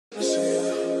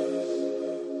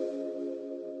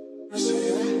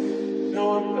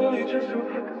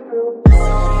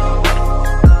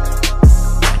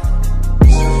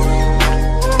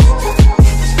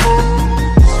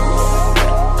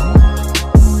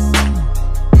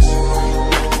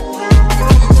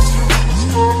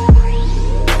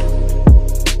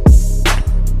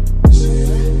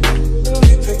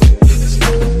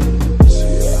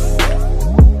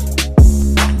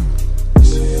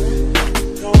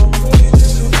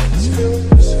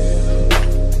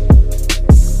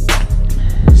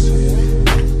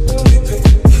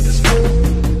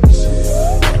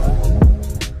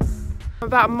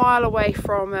About a mile away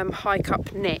from Hike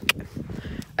Up Nick,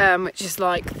 which is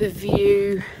like the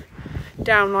view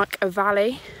down like a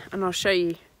valley, and I'll show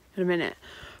you in a minute,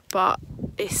 but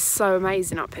it's so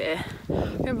amazing up here.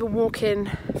 I've been walking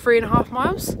 3.5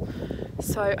 miles,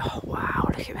 so oh wow,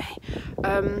 look at me.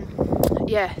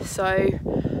 Yeah, so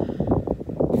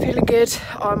feeling good.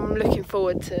 I'm looking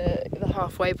forward to the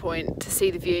halfway point to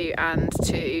see the view and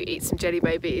to eat some jelly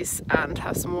babies and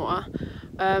have some water.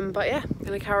 But yeah, I'm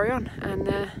gonna carry on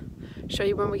and show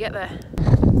you when we get there.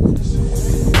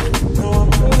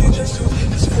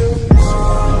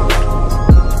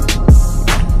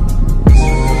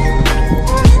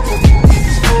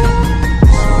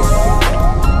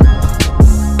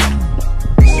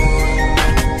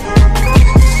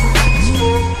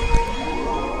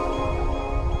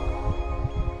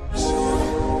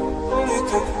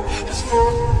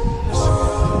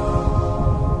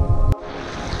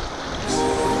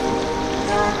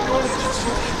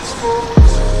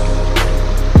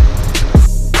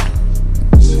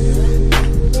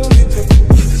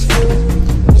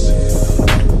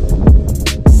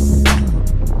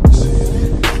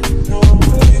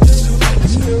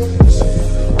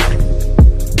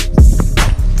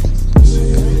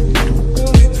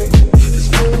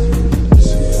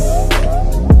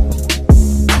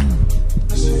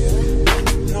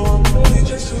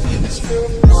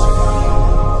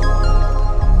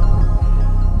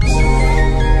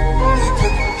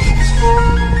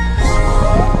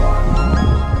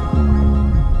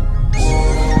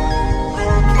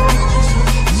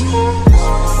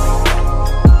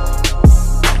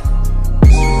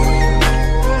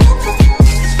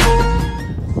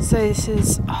 So this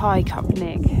is Hike Up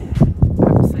Nick,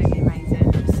 absolutely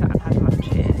amazing. Just sat and had lunch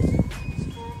here.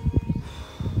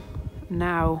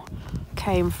 Now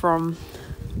came from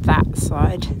that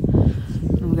side.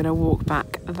 I'm going to walk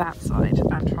back that side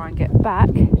and try and get back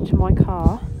to my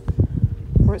car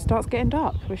before it starts getting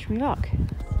dark. Wish me luck.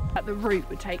 The route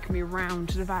would take me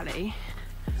around the valley,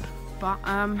 but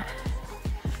I've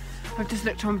just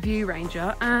looked on View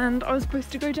Ranger and I was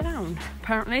supposed to go down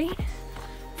apparently.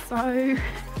 So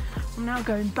I'm now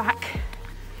going back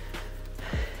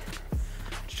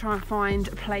to try and find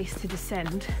a place to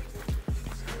descend.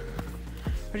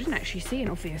 I didn't actually see an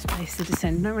obvious place to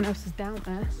descend, no one else is down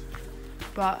there.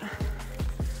 But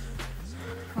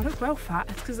I look well fat,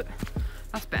 it's because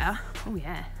that's better. Oh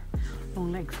yeah,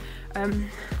 long legs.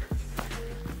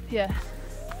 Yeah,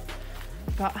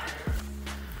 but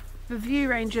the View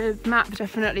Ranger map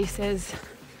definitely says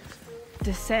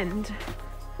descend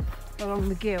along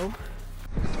the gill.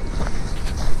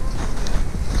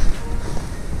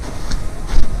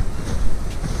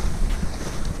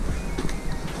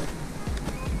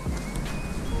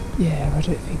 Yeah, I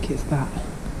don't think it's that.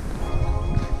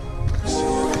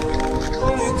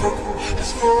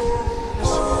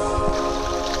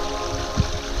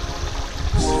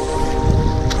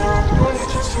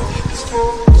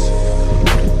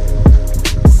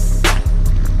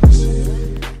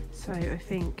 So I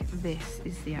think this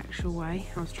is the actual way.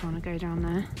 I was trying to go down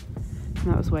there and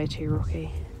that was way too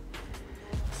rocky.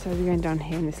 So we're going down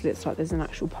here and this looks like there's an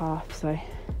actual path, so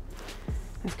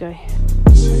let's go.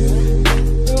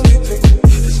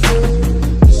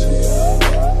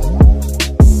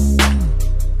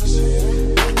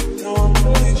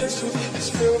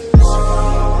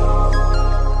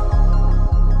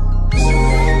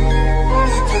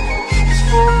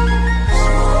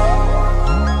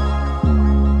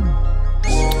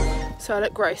 So I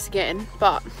look gross again,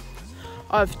 but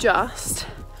I've just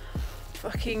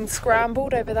fucking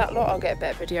scrambled over that lot. I'll get a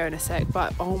better video in a sec,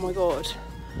 but oh my god,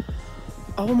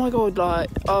 like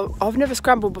I've never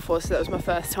scrambled before, so that was my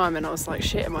first time, and I was like,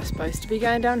 shit, am I supposed to be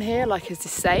going down here? Like, is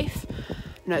this safe?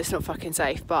 No, it's not fucking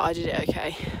safe, but I did it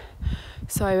okay.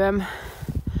 So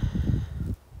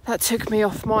that took me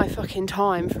off my fucking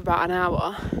time for about an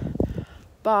hour,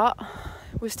 but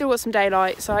we've still got some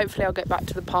daylight, so hopefully I'll get back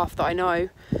to the path that I know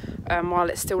while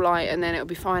it's still light, and then it'll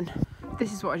be fine.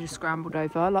 This is what I just scrambled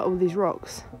over, like all these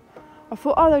rocks. I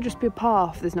thought, oh, there'll just be a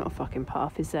path. There's not a fucking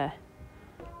path, is there?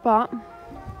 But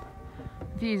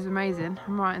view's amazing.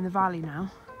 I'm right in the valley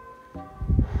now.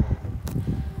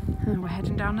 And we're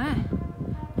heading down there.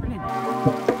 Brilliant.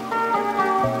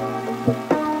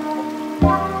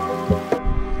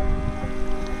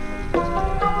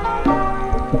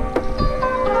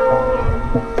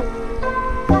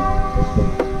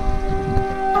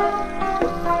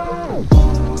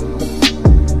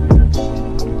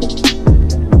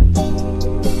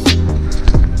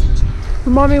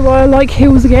 Remind me why I like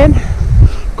hills again.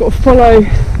 Got to follow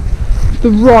the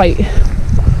right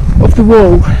of the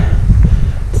wall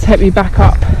to take me back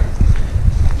up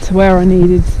to where I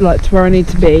needed, like to where I need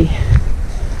to be.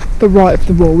 The right of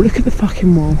the wall. Look at the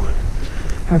fucking wall.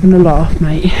 Having a laugh,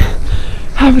 mate.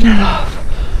 Having a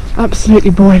laugh.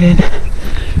 Absolutely boiling.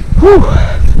 Whew.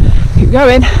 Keep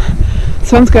going.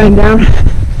 Sun's going down.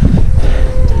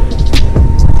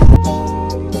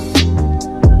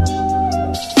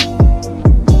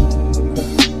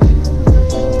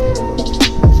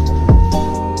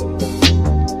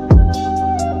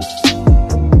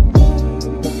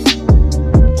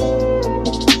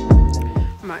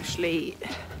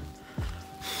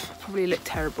 Probably look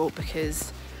terrible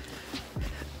because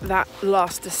that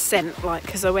last descent, like,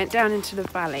 because I went down into the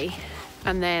valley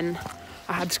and then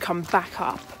I had to come back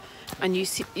up, and you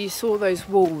saw those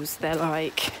walls, they're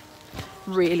like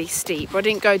really steep. I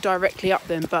didn't go directly up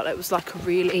them, but it was like a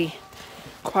really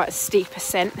quite a steep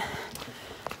ascent,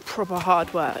 proper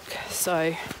hard work.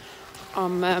 So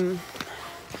I'm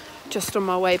just on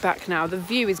my way back now. The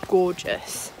view is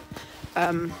gorgeous.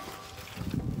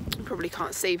 Probably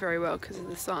can't see very well because of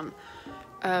the sun,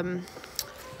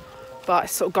 but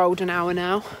it's sort of golden hour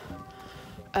now.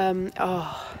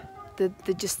 Oh,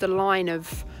 just the line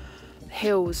of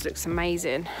hills looks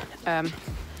amazing, and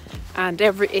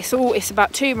it's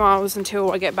about 2 miles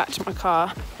until I get back to my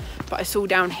car, but it's all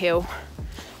downhill,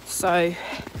 so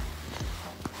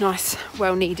nice,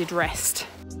 well needed rest.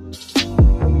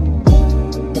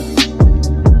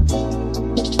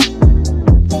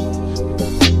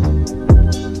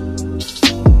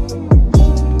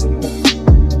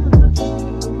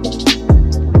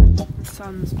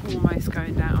 Almost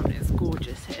going down. It's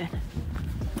gorgeous here.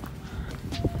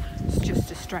 It's just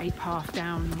a straight path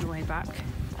down on the way back,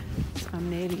 so I'm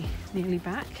nearly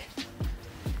back.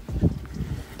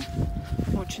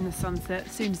 Watching the sunset.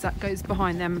 As soon as that goes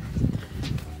behind them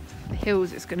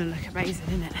hills, it's going to look amazing,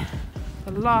 isn't it?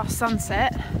 The last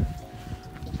sunset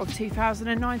of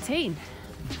 2019.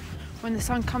 When the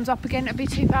sun comes up again, it'll be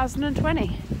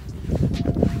 2020.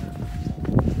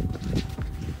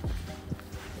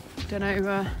 Don't know if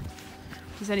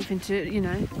there's anything to, you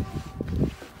know,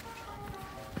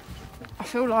 I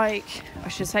feel like I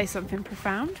should say something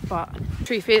profound, but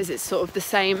truth is it's sort of the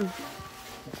same,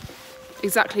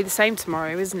 exactly the same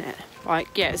tomorrow, isn't it?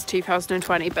 Like, yeah, it's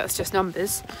 2020, but it's just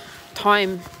numbers.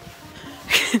 Time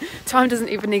doesn't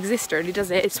even exist really, does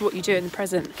it? It's what you do in the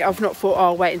present. I've not thought, oh,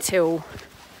 I'll wait until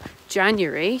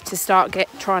January to start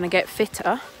trying to get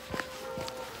fitter.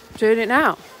 I'm doing it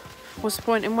now. What's the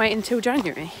point in waiting until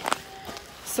January?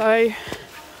 So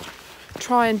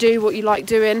try and do what you like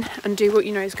doing and do what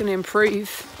you know is going to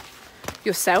improve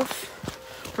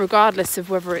yourself, regardless of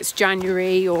whether it's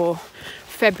January or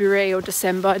February or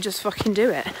December. Just fucking do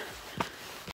it.